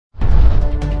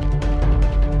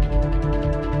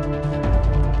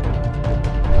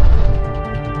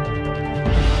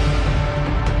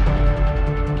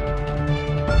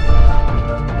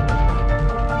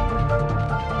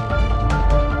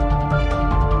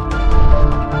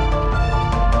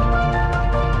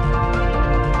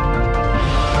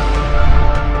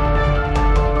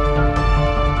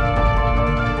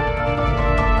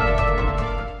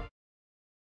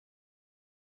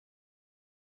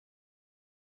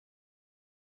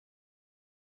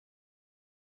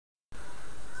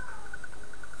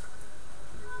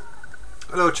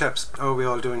Hello chaps, how are we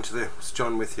all doing today? It's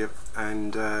John with you,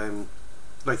 and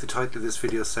like the title of this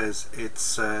video says,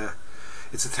 it's a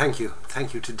thank you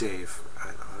to Dave.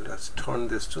 And I'll just turn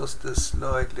this just a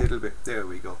slight little bit, there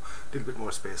we go, a little bit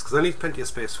more space, because I need plenty of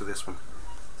space for this one.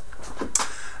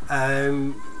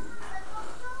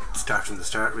 Start from the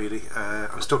start really.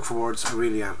 I'm stuck for words, I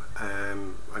really am.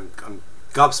 I'm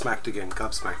gobsmacked again,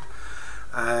 gobsmacked.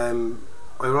 I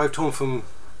arrived home from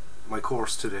my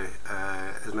course today.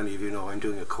 As many of you know, I'm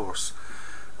doing a course.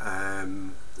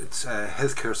 It's a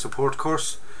healthcare support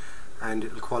course, and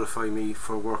it'll qualify me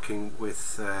for working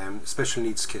with special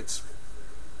needs kids,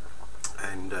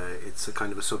 and it's a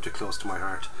kind of a subject close to my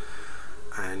heart,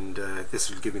 and this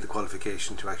will give me the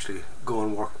qualification to actually go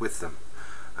and work with them.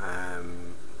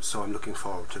 So I'm looking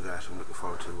forward to that. I'm looking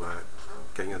forward to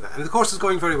getting on that, and the course is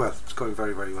going very well. It's going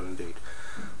very, very well indeed.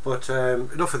 But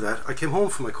enough of that. I came home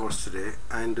from my course today,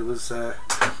 and it was I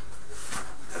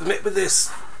was met with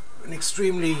this, an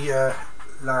extremely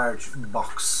large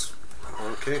box.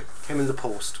 Okay, came in the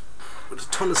post with a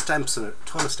ton of stamps in it.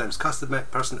 Ton of stamps. Cost the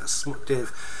person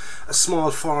Dave a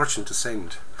small fortune to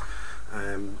send.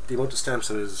 The amount of stamps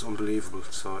in it is unbelievable.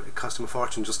 So it cost him a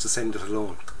fortune just to send it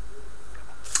alone.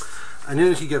 And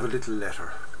in it he gave a little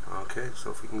letter. Okay,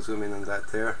 so if we can zoom in on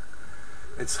that there.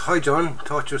 It's, "Hi John,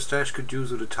 thought your stash could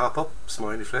use with a top up,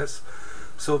 smiley face.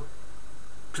 So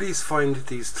please find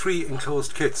these 3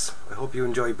 enclosed kits. I hope you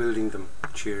enjoy building them.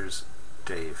 Cheers,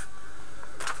 Dave."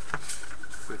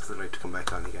 Wait for the light to come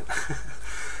back on again.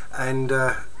 And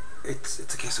it's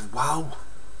a case of wow,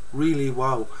 really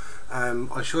wow.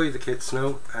 I'll show you the kits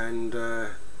now, and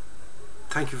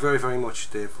thank you very, very much,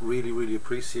 Dave. Really, really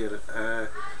appreciate it.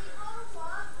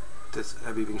 There's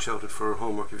Abby being shouted for her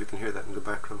homework, if you can hear that in the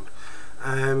background.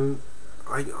 I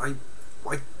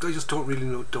just don't really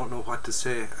know what to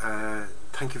say.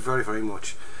 Thank you very, very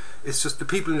much. It's just the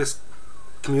people in this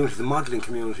community, the modelling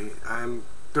community,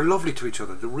 they're lovely to each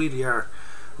other. They really are.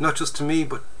 Not just to me,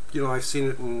 but you know, I've seen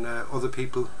it in other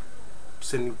people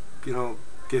sending, you know,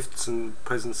 gifts and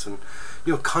presents and,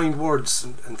 you know, kind words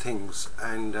and things,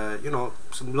 and you know,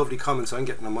 some lovely comments I'm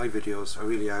getting on my videos. I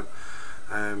really am.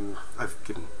 I've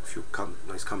given a few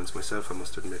nice comments myself, I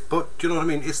must admit, but you know what I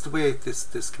mean, it's the way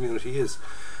this community is,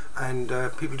 and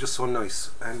people are just so nice.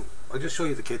 And I'll just show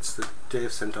you the kits that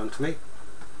Dave sent on to me.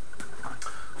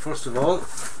 First of all,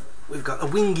 we've got a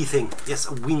wingy thing. Yes,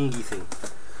 a wingy thing.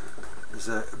 There's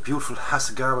a beautiful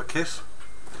Hasegawa kit.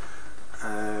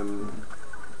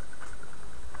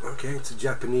 Okay, it's a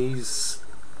Japanese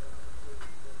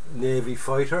Navy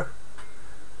fighter.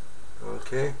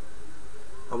 Okay,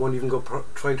 I won't even go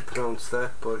trying to pronounce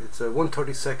that, but it's a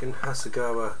 132nd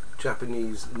Hasegawa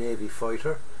Japanese Navy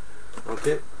fighter.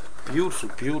 Okay, beautiful,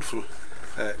 beautiful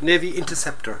Navy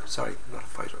interceptor. Sorry, not a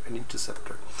fighter, an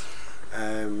interceptor.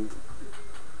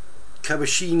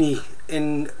 Kawashini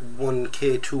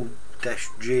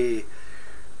N1K2-J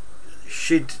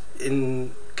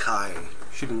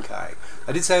Shidinkai.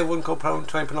 I did say I wouldn't go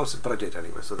try and pronounce it, but I did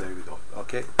anyway, so there we go.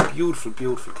 Okay, beautiful,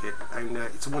 beautiful kit, and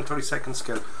it's a 132nd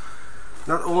scale.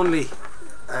 Not only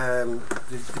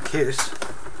the kit,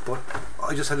 but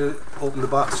I just had to open the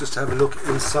box just to have a look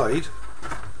inside,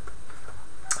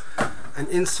 and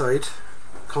inside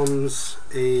comes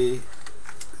the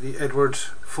Edward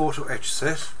photo etch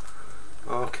set.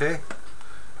 Okay,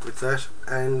 with that,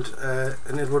 and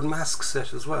an Edward mask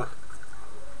set as well.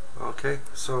 Okay,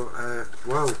 so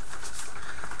wow,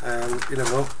 you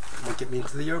never know, might get me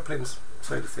into the airplanes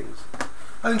side of things.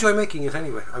 I'll enjoy making it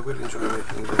anyway. I will enjoy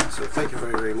making it. So thank you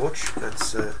very, very much.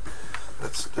 That's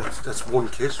one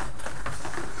kit.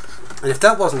 And if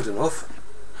that wasn't enough,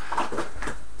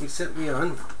 he sent me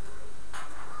on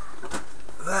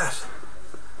that,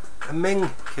 a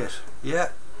Meng kit.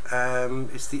 Yeah,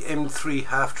 it's the M3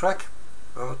 half track.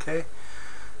 Okay,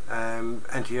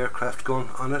 anti-aircraft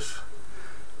gun on it.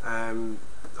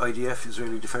 IDF,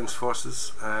 Israeli Defense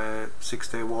Forces,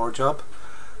 6-day war job.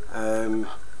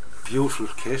 Beautiful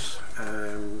kit,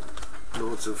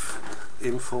 loads of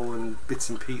info and bits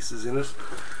and pieces in it.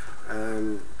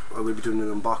 I will be doing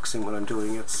an unboxing when I'm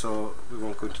doing it, so we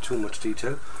won't go into too much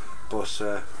detail, but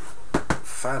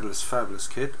fabulous, fabulous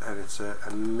kit. And it's a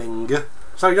Meng,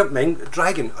 sorry, not Meng, a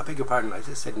Dragon, I beg your pardon, I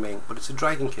just said Meng, but it's a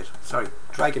Dragon kit. Sorry,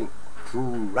 Dragon,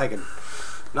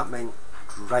 not Meng,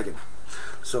 Dragon.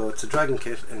 So it's a Dragon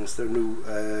kit, and it's their new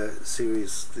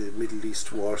series, the Middle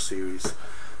East War series.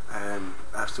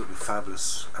 Absolutely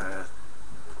fabulous.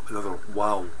 Another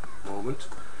wow moment.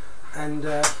 And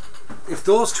if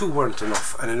those two weren't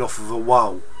enough, and enough of a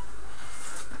wow,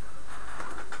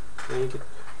 can you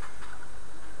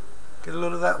get a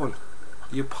load of that one?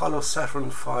 The Apollo Saturn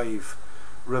V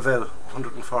Ravel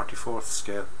 144th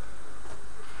scale.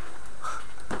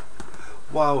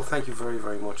 Wow, thank you very,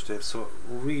 very much, Dave. So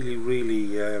really,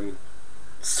 really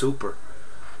super,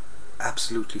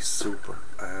 absolutely super.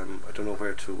 I don't know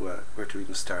where to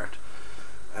even start.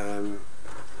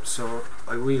 So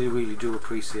I really, really do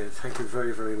appreciate it. Thank you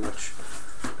very, very much.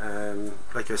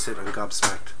 Like I said, I'm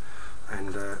gobsmacked,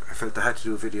 and I felt I had to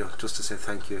do a video just to say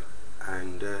thank you,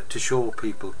 and to show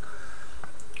people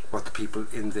what the people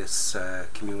in this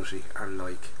community are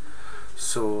like.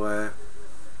 So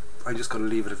I'm just going to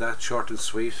leave it at that, short and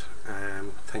sweet.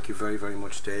 Thank you very, very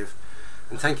much, Dave,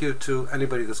 and thank you to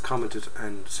anybody that's commented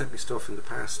and sent me stuff in the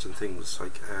past and things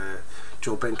like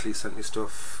Joe Bentley sent me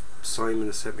stuff, Simon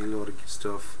has sent me a load of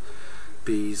stuff,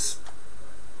 Bees.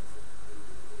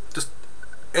 Just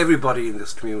everybody in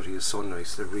this community is so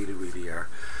nice, they really, really are.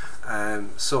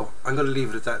 So I'm going to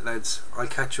leave it at that, lads. I'll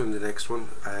catch you on the next one.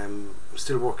 I'm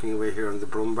still working away here on the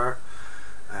Brumbar.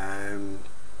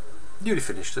 Nearly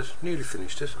finished it. I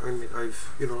mean, I've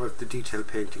the detail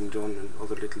painting done and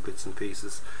other little bits and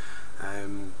pieces.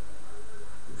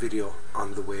 Video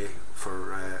on the way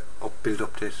for build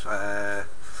update.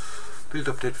 Build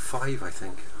update 5, I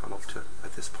think I'm up to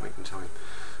at this point in time.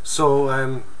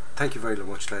 So thank you very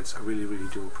much, lads. I really, really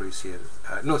do appreciate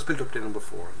it. No, it's build update number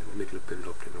 4. I'm in the middle of build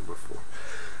update number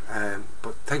 4.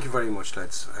 But thank you very much,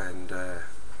 lads, and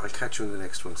I'll catch you in the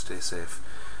next one. Stay safe,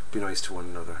 be nice to one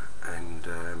another, and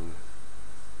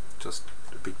just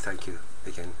a big thank you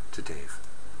again to Dave.